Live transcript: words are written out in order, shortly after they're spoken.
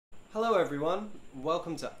Hello everyone,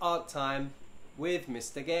 welcome to Art Time with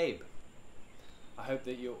Mr. Gabe. I hope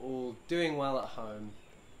that you're all doing well at home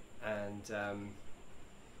and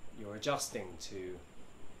you're adjusting to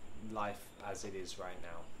life as it is right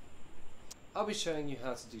now. I'll be showing you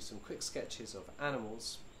how to do some quick sketches of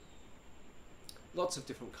animals, lots of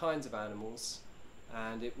different kinds of animals,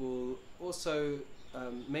 and it will also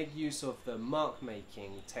make use of the mark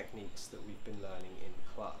making techniques that we've been learning in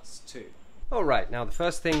class too. Alright, now the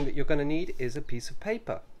first thing that you're going to need is a piece of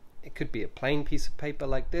paper. It could be a plain piece of paper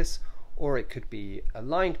like this, or it could be a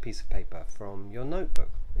lined piece of paper from your notebook.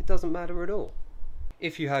 It doesn't matter at all.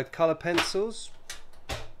 If you have colour pencils,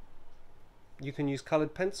 you can use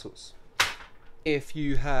coloured pencils. If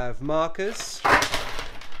you have markers,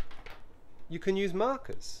 you can use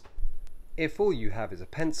markers. If all you have is a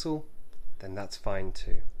pencil, then that's fine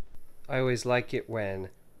too. I always like it when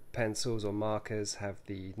pencils or markers have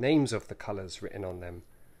the names of the colours written on them.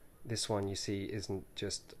 This one you see isn't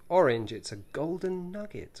just orange, it's a golden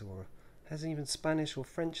nugget, or has even Spanish or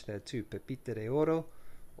French there too, pepita de oro,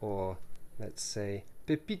 or let's say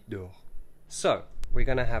pepite d'or. So we're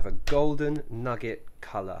going to have a golden nugget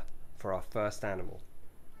colour for our first animal.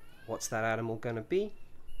 What's that animal going to be?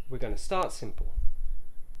 We're going to start simple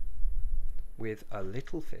with a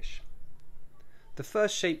little fish. The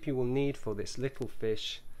first shape you will need for this little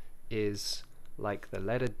fish is like the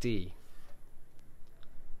letter D.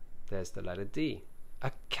 There's the letter D,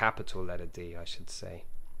 a capital letter D I should say,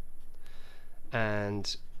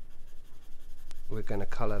 and we're going to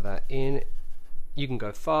colour that in. You can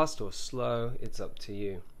go fast or slow, it's up to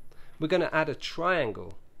you. We're going to add a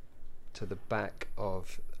triangle to the back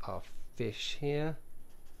of our fish here,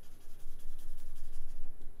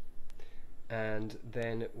 and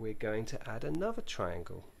then we're going to add another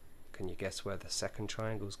triangle. Can you guess where the second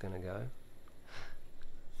triangle is going to go?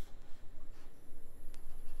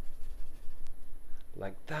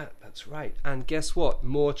 Like that, that's right. And guess what?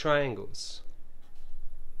 More triangles.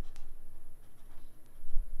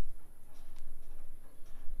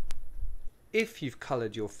 If you've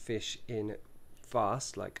coloured your fish in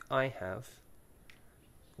fast, like I have,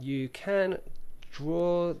 you can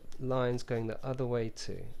draw lines going the other way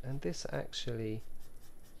too. And this actually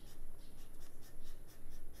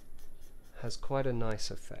has quite a nice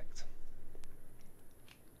effect.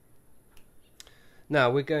 Now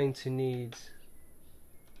we're going to need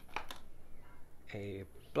a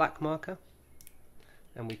black marker,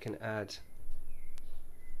 and we can add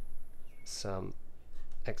some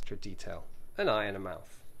extra detail, an eye and a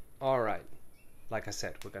mouth. Alright, like I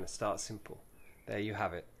said, we're going to start simple. There you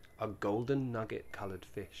have it, a golden nugget coloured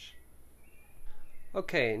fish.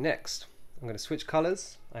 Okay, next I'm going to switch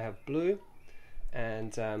colours. I have blue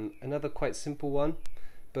and another quite simple one,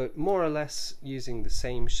 but more or less using the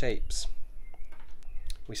same shapes.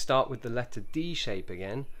 We start with the letter D shape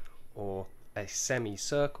again, or a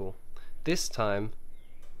semicircle. This time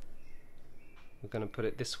we're going to put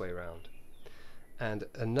it this way around, and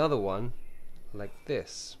another one like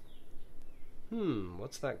this.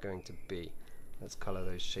 What's that going to be? Let's colour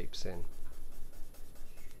those shapes in.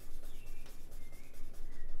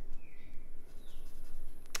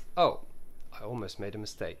 Oh, I almost made a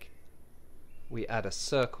mistake. We add a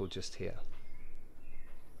circle just here.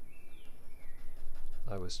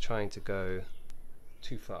 I was trying to go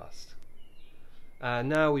too fast.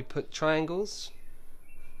 Now we put triangles.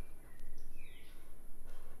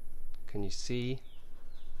 Can you see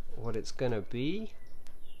what it's going to be?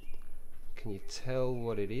 Can you tell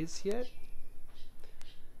what it is yet?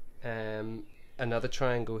 Another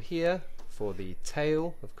triangle here for the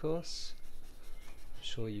tail, of course. I'm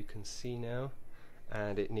sure you can see now,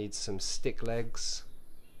 and it needs some stick legs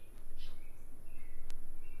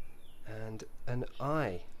and an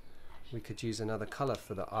eye. We could use another colour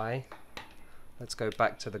for the eye. Let's go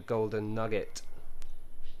back to the golden nugget.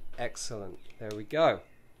 Excellent, there we go.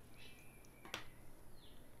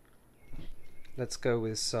 Let's go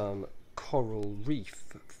with some coral reef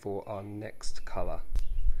for our next colour.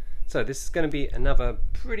 So this is going to be another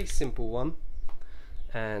pretty simple one,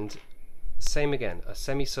 and same again, a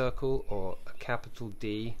semicircle or a capital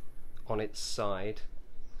D on its side,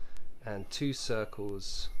 and two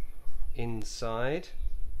circles inside,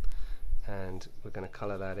 and we're going to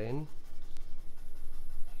colour that in.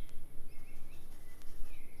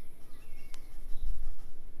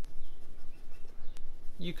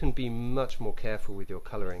 You can be much more careful with your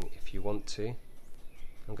colouring if you want to.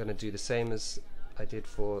 I'm going to do the same as I did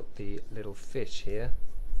for the little fish here,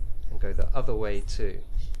 and go the other way too.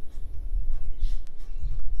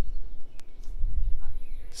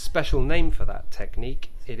 Special name for that technique,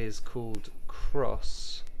 it is called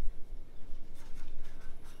cross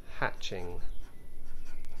hatching,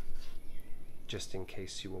 just in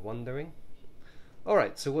case you were wondering.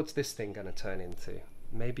 Alright, so what's this thing going to turn into?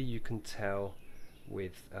 Maybe you can tell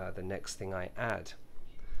with the next thing I add.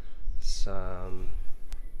 Some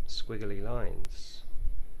squiggly lines.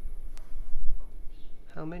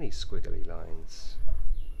 How many squiggly lines?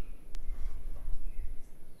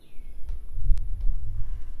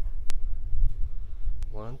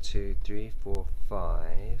 One, two, three, four,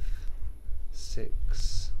 5,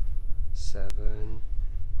 6, 7,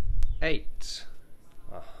 8.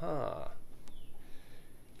 Aha.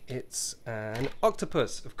 It's an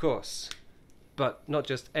octopus, of course. But not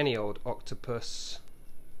just any old octopus.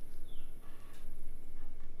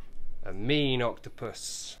 A mean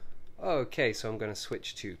octopus. Okay, so I'm going to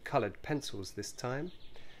switch to coloured pencils this time.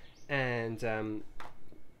 And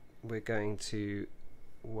we're going to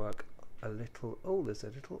work a little... Oh, there's a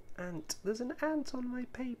little ant. There's an ant on my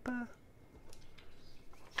paper.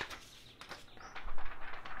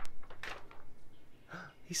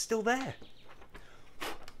 He's still there.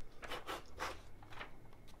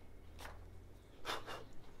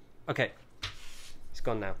 Okay, he's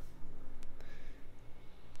gone now.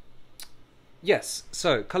 Yes,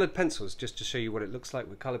 so coloured pencils, just to show you what it looks like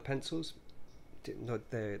with coloured pencils.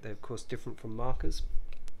 They're of course different from markers.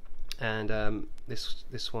 And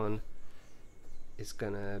this one is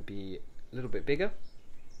gonna be a little bit bigger.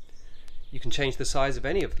 You can change the size of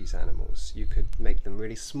any of these animals. You could make them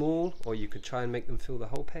really small, or you could try and make them fill the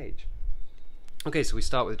whole page. Okay, so we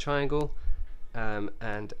start with a triangle,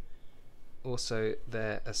 and also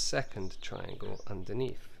there a second triangle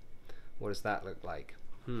underneath. What does that look like?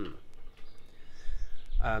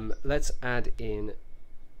 Let's add in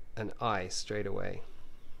an eye straight away.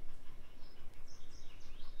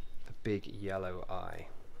 A big yellow eye.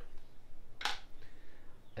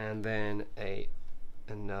 And then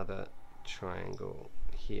another triangle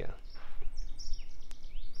here.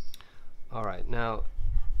 Alright, now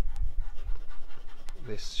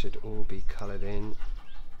this should all be coloured in.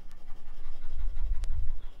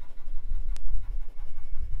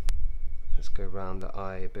 Let's go around the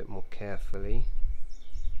eye a bit more carefully.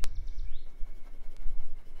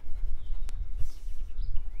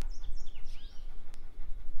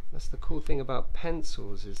 That's the cool thing about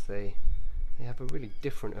pencils, is they have a really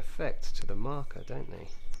different effect to the marker, don't they?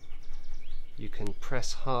 You can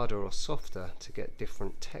press harder or softer to get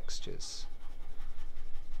different textures.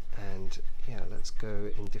 And yeah, let's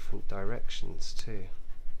go in different directions too.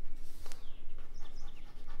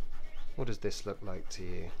 What does this look like to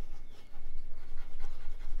you?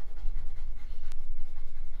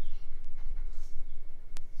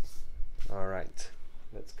 Alright,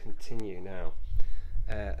 let's continue now.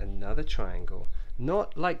 Another triangle.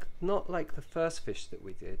 Not like the first fish that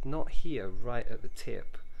we did, not here right at the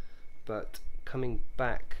tip, but coming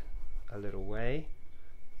back a little way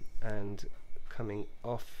and coming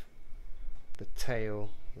off the tail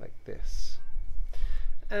like this.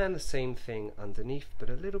 And the same thing underneath, but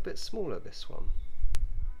a little bit smaller, this one.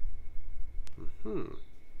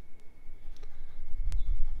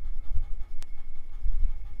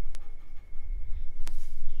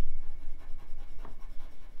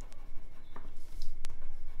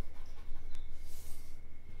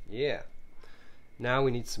 Yeah. Now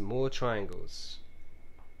we need some more triangles.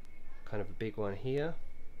 Kind of a big one here,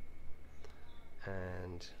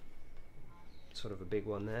 and sort of a big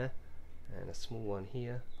one there, and a small one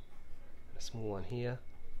here, and a small one here.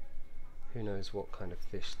 Who knows what kind of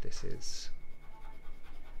fish this is?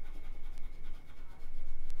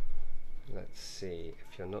 Let's see.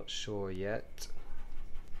 If you're not sure yet,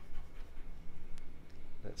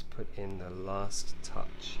 let's put in the last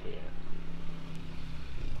touch here.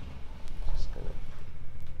 Just gonna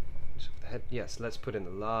finish off the head. Yes, let's put in the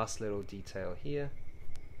last little detail here,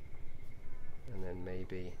 and then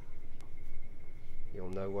maybe you'll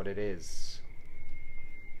know what it is.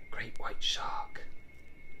 Great white shark.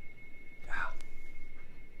 Wow.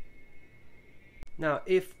 Now,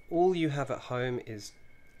 if all you have at home is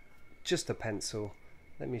just a pencil,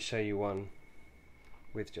 let me show you one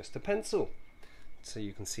with just a pencil so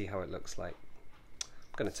you can see how it looks like.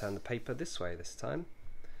 I'm going to turn the paper this way this time.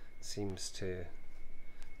 Seems to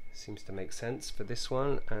make sense for this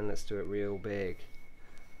one, and let's do it real big.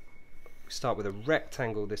 We start with a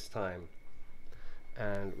rectangle this time,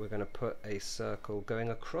 and we're going to put a circle going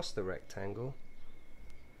across the rectangle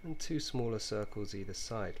and two smaller circles either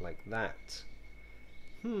side like that.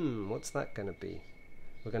 What's that going to be?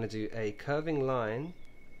 We're going to do a curving line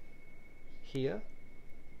here,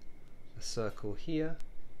 a circle here,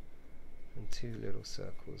 and two little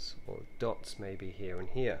circles, or dots maybe here and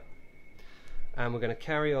here. And we're going to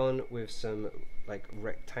carry on with some like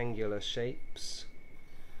rectangular shapes.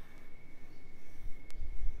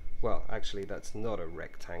 Well, actually that's not a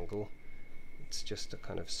rectangle, it's just a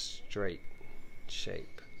kind of straight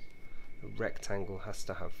shape. A rectangle has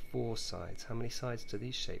to have 4 sides. How many sides do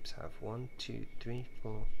these shapes have? 1, 2, 3,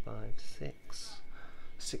 4, 5, 6.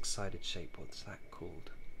 6-sided shape, what's that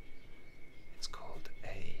called? It's called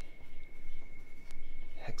a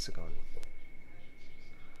hexagon.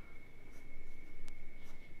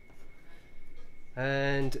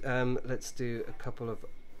 And let's do a couple of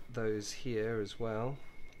those here as well,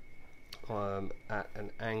 at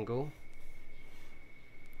an angle.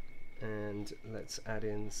 And let's add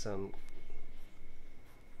in some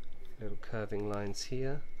little curving lines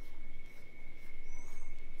here.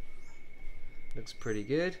 Looks pretty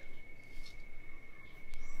good.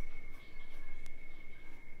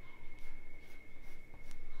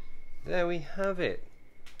 There we have it.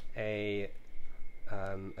 A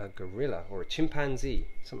gorilla or a chimpanzee,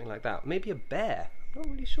 something like that. Maybe a bear. I'm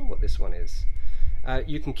not really sure what this one is.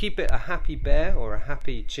 You can keep it a happy bear or a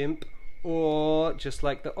happy chimp, or just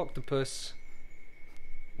like the octopus,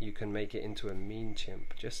 you can make it into a mean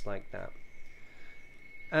chimp, just like that.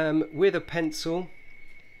 With a pencil,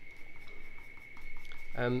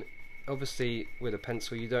 obviously with a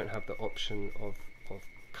pencil you don't have the option of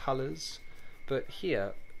colours, but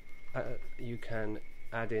here you can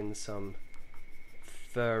add in some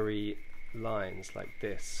furry lines like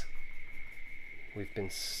this. We've been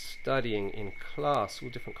studying in class all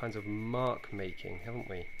different kinds of mark making, haven't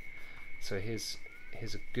we? So here's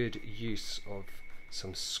a good use of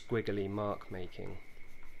some squiggly mark making.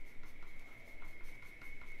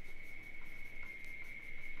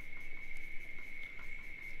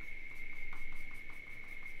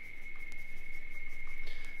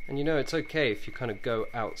 And you know, it's okay if you kind of go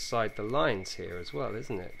outside the lines here as well,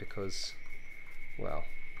 isn't it? Because, well,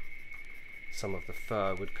 some of the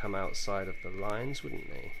fur would come outside of the lines, wouldn't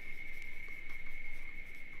they?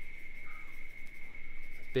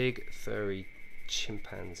 Big furry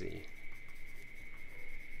chimpanzee.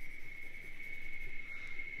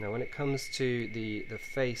 Now when it comes to the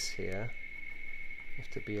face here, you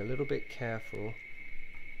have to be a little bit careful.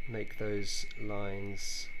 Make those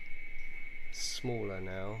lines smaller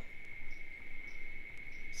now,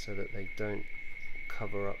 so that they don't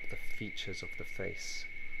cover up the features of the face.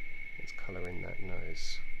 Let's colour in that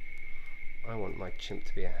nose. I want my chimp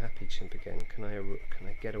to be a happy chimp again. Can I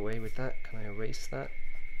get away with that? Can I erase that?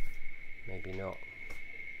 Maybe not.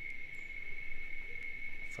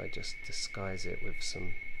 If I just disguise it with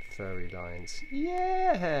some furry lines.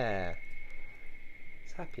 Yeah!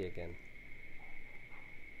 It's happy again.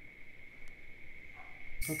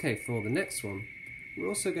 Okay, for the next one, we're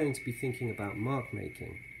also going to be thinking about mark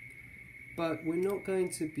making. But we're not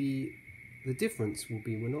going to be, the difference will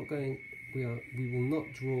be we will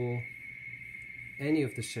not draw any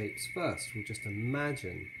of the shapes first. We'll just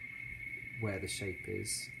imagine where the shape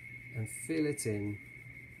is and fill it in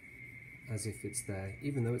as if it's there,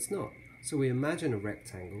 even though it's not. So we imagine a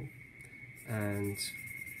rectangle and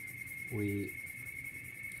we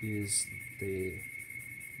use the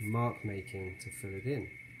mark making to fill it in.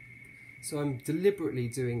 So I'm deliberately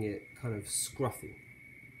doing it kind of scruffy.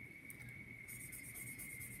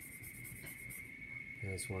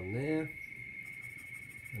 There's one there,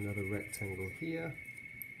 another rectangle here,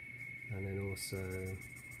 and then also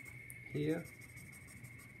here,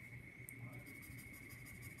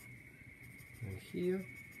 and here,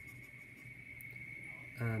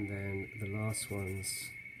 and then the last one's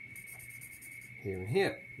here and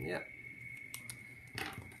here. Yeah.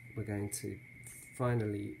 We're going to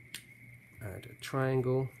finally add a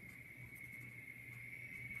triangle,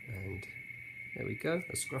 and there we go,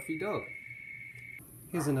 a scruffy dog.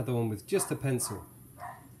 Here's another one with just a pencil,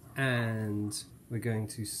 and we're going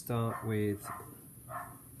to start with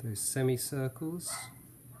those semicircles,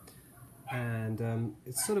 and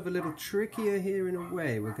it's sort of a little trickier here in a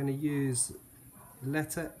way. We're going to use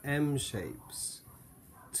letter M shapes,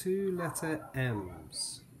 2 letter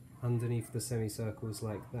M's underneath the semicircles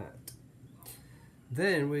like that.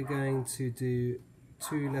 Then we're going to do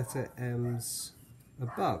 2 letter M's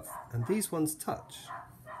above, and these ones touch.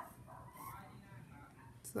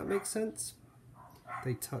 Does that make sense?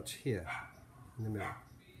 They touch here in the middle.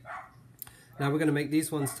 Now we're going to make these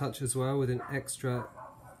ones touch as well with an extra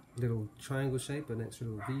little triangle shape, an extra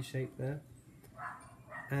little V shape there.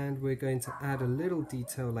 And we're going to add a little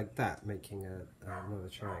detail like that, making another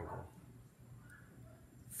triangle.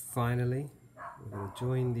 Finally, we're going to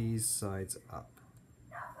join these sides up.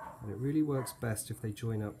 And it really works best if they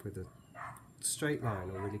join up with a straight line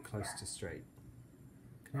or really close to straight.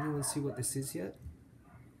 Can anyone see what this is yet?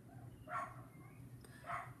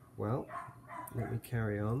 Well, let me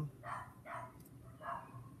carry on.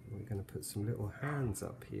 We're going to put some little hands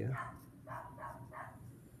up here,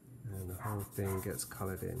 and the whole thing gets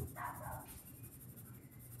coloured in.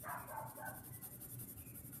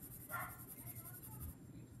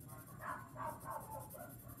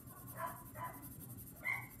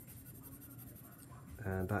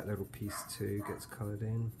 And that little piece too gets coloured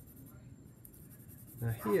in.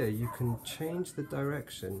 Now here you can change the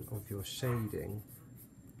direction of your shading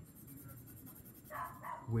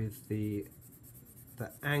with the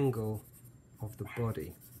angle of the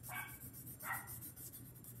body.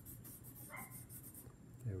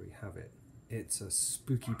 There we have it. It's a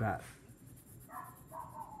spooky bat.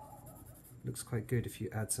 Looks quite good if you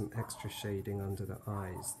add some extra shading under the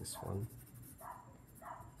eyes, this one.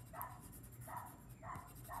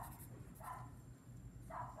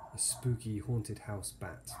 A spooky haunted house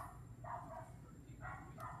bat.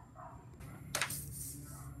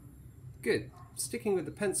 Good. Sticking with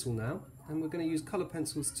the pencil now, and we're going to use colour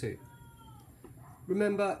pencils too.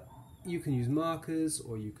 Remember, you can use markers,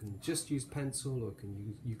 or you can just use pencil, or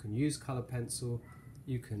you can use colour pencil.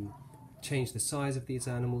 You can change the size of these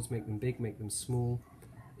animals, make them big, make them small.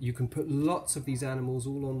 You can put lots of these animals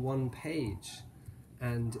all on one page,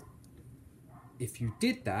 and if you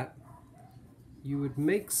did that, you would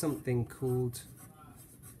make something called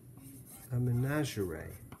a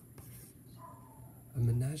menagerie. A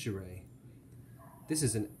menagerie. This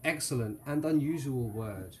is an excellent and unusual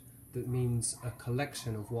word that means a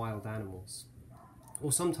collection of wild animals,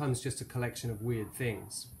 or sometimes just a collection of weird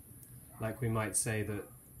things. Like we might say that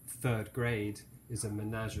 3rd grade is a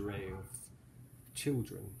menagerie of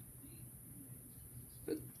children,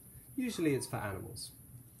 but usually it's for animals.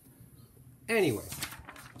 Anyway,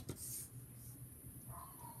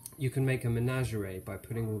 you can make a menagerie by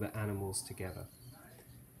putting all the animals together.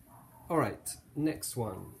 Alright, next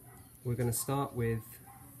one. We're going to start with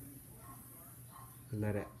the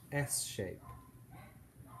letter S shape,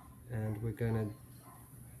 and we're going to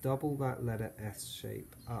double that letter S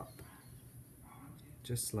shape up,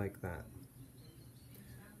 just like that.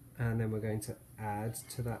 And then we're going to add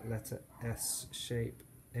to that letter S shape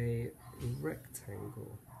a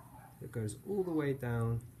rectangle that goes all the way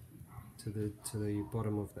down to the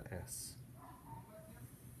bottom of the S.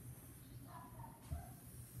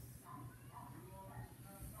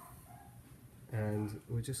 And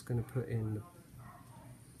we're just going to put in the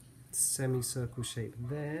semicircle shape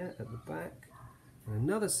there at the back, and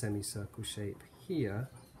another semicircle shape here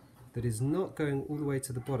that is not going all the way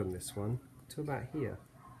to the bottom, this one, to about here,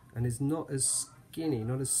 and is not as skinny,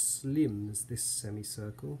 not as slim as this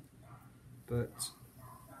semicircle, but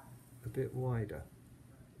a bit wider.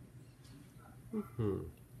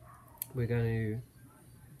 We're going to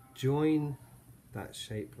join that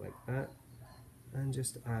shape like that, and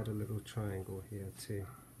just add a little triangle here too.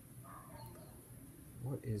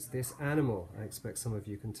 What is this animal? I expect some of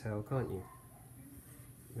you can tell, can't you?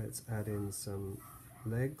 Let's add in some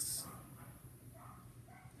legs.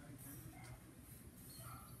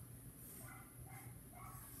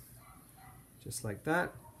 Just like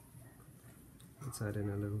that. Let's add in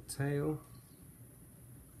a little tail.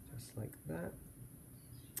 Just like that.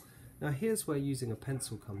 Now here's where using a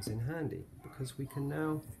pencil comes in handy, because we can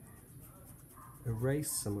now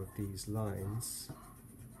erase some of these lines.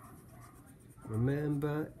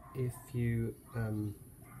 Remember, if you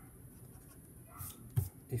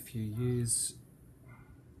use,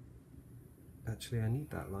 actually I need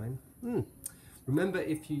that line. Remember,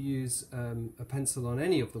 if you use a pencil on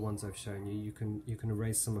any of the ones I've shown you, you can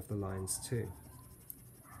erase some of the lines too.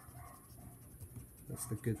 That's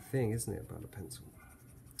the good thing, isn't it, about a pencil?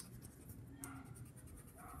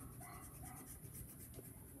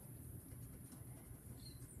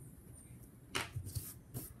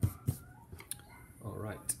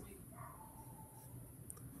 Alright.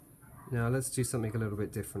 Now let's do something a little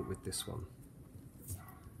bit different with this one.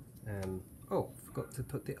 Oh, forgot to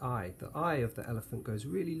put the eye. The eye of the elephant goes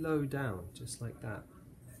really low down, just like that.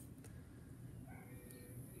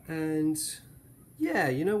 And yeah,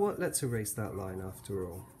 you know what? Let's erase that line after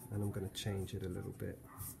all. And I'm going to change it a little bit,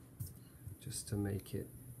 just to make it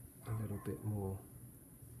a little bit more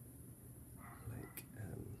like,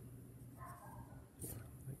 yeah,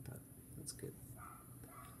 like that. That's good.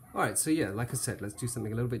 Alright, so yeah, like I said, let's do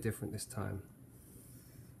something a little bit different this time.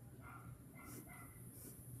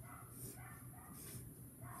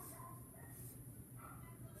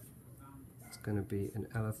 It's going to be an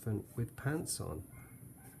elephant with pants on.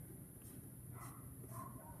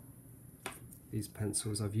 These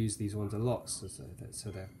pencils, I've used these ones a lot, so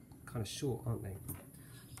they're kind of short, aren't they?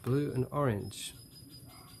 blue and orange.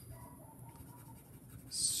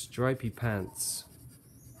 Stripy pants.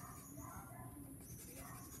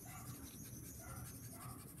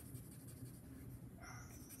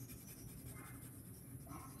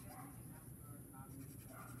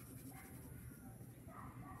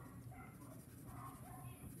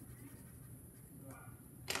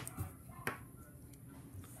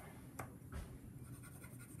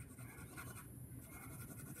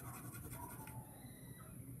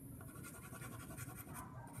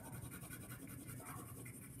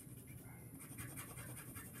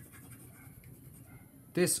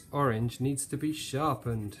 This orange needs to be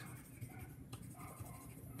sharpened.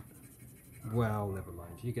 Well, never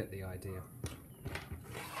mind, you get the idea.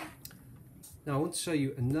 Now I want to show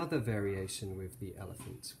you another variation with the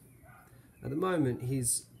elephant. At the moment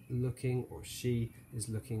he's looking, or she is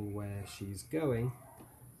looking where she's going,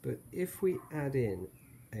 but if we add in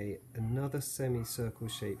another semicircle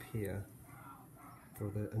shape here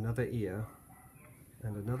for another ear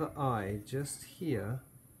and another eye just here,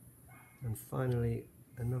 and finally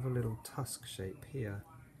another little tusk shape here,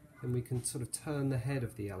 then we can sort of turn the head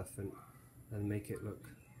of the elephant and make it look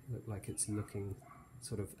like it's looking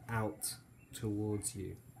sort of out towards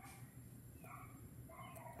you.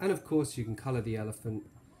 And of course you can colour the elephant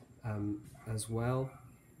as well.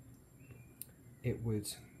 It would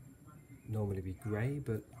normally be grey,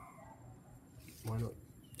 but why not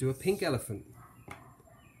do a pink elephant,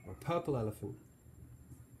 or a purple elephant,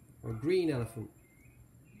 or a green elephant?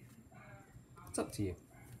 It's up to you.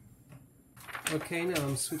 Okay, now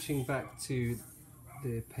I'm switching back to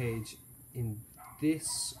the page in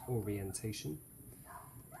this orientation,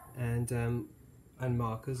 and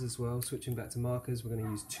markers as well. Switching back to markers, we're going to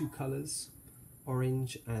use two colours,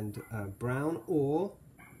 orange and brown, or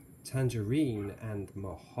tangerine and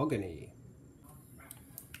mahogany.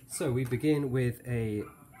 So we begin with a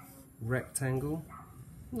rectangle,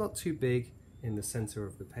 not too big, in the centre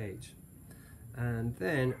of the page, and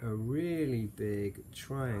then a really big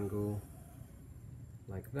triangle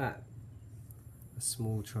like that, a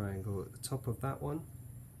small triangle at the top of that one,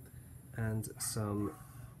 and some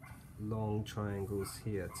long triangles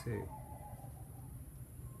here too.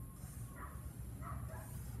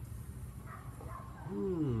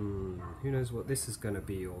 Who knows what this is going to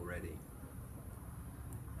be already.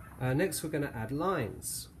 Next we're going to add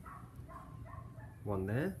lines. One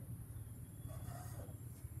there,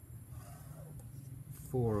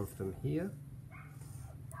 4 of them here,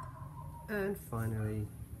 and finally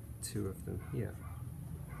 2 of them here.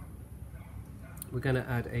 We're going to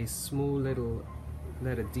add a small little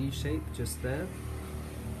letter D shape just there.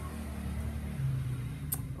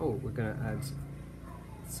 Oh, we're going to add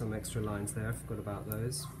some extra lines there, I forgot about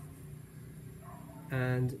those.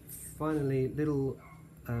 And finally little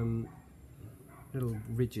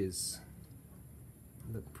ridges,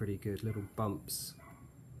 look pretty good, little bumps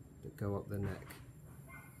that go up the neck.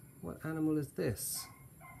 What animal is this?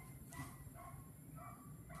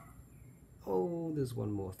 Oh, there's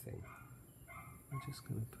one more thing. I'm just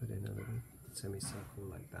going to put in a little semicircle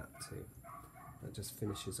like that too. That just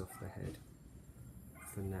finishes off the head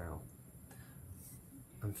for now.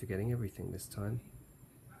 I'm forgetting everything this time.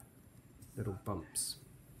 Little bumps.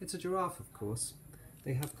 It's a giraffe, of course.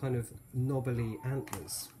 They have kind of knobbly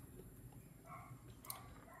antlers.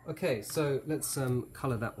 Okay, so let's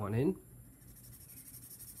colour that one in.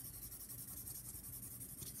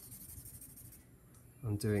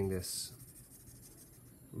 I'm doing this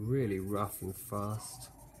really rough and fast.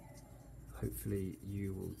 Hopefully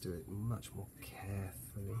you will do it much more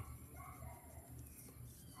carefully.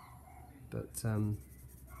 But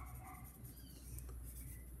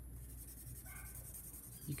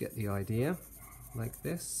you get the idea, like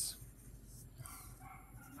this.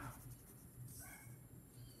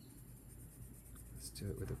 Let's do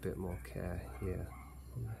it with a bit more care here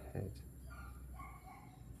on the head.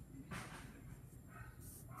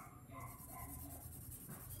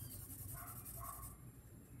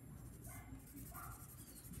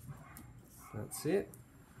 That's it.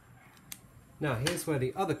 Now here's where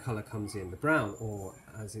the other colour comes in, the brown, or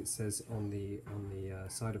as it says on the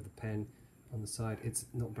side of the pen, on the side it's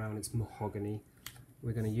not brown, it's mahogany.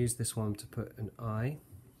 We're going to use this one to put an eye,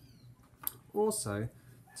 also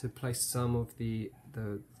to place some of the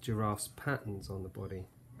giraffe's patterns on the body,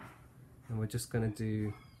 and we're just going to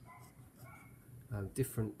do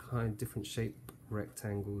different shape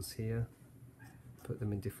rectangles here, put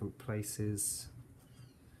them in different places.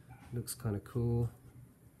 Looks kind of cool,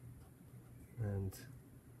 and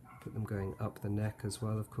put them going up the neck as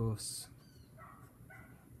well, of course,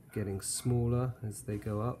 getting smaller as they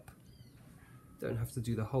go up. Don't have to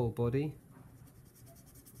do the whole body.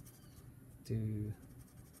 do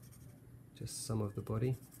just some of the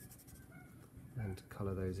body and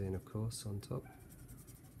colour those in, of course, on top.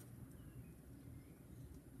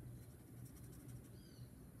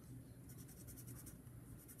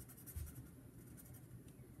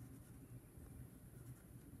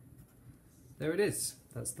 There it is.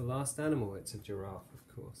 That's the last animal. It's a giraffe,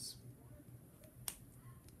 of course.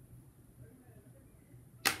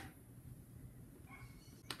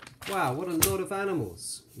 Wow, what a lot of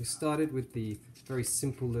animals. We started with the very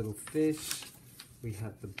simple little fish. We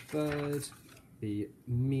had the bird, the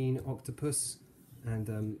mean octopus,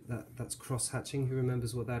 and that's cross-hatching. Who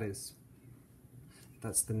remembers what that is?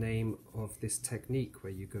 That's the name of this technique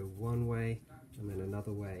where you go one way and then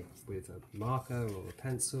another way with a marker or a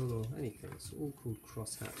pencil or anything. It's all called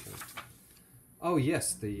cross-hatching. Oh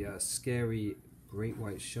yes, the scary great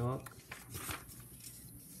white shark.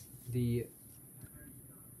 The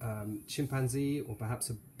chimpanzee, or perhaps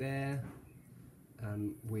a bear,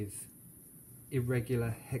 with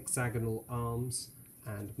irregular hexagonal arms,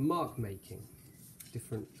 and mark making,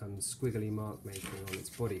 different squiggly mark making on its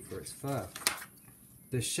body for its fur.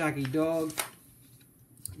 The shaggy dog,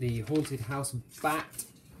 the haunted house bat,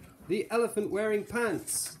 the elephant wearing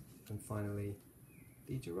pants, and finally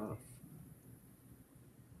the giraffe.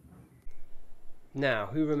 Now,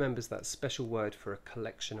 who remembers that special word for a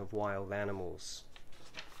collection of wild animals?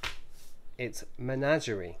 It's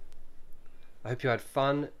menagerie. I hope you had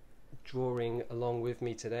fun drawing along with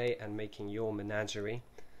me today and making your menagerie.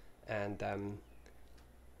 And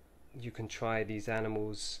you can try these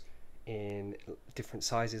animals in different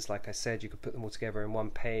sizes. Like I said, you could put them all together in one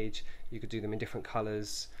page. You could do them in different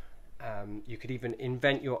colors. You could even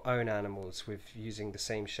invent your own animals with using the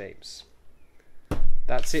same shapes.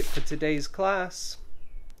 That's it for today's class.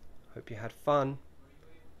 Hope you had fun.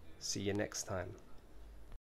 See you next time.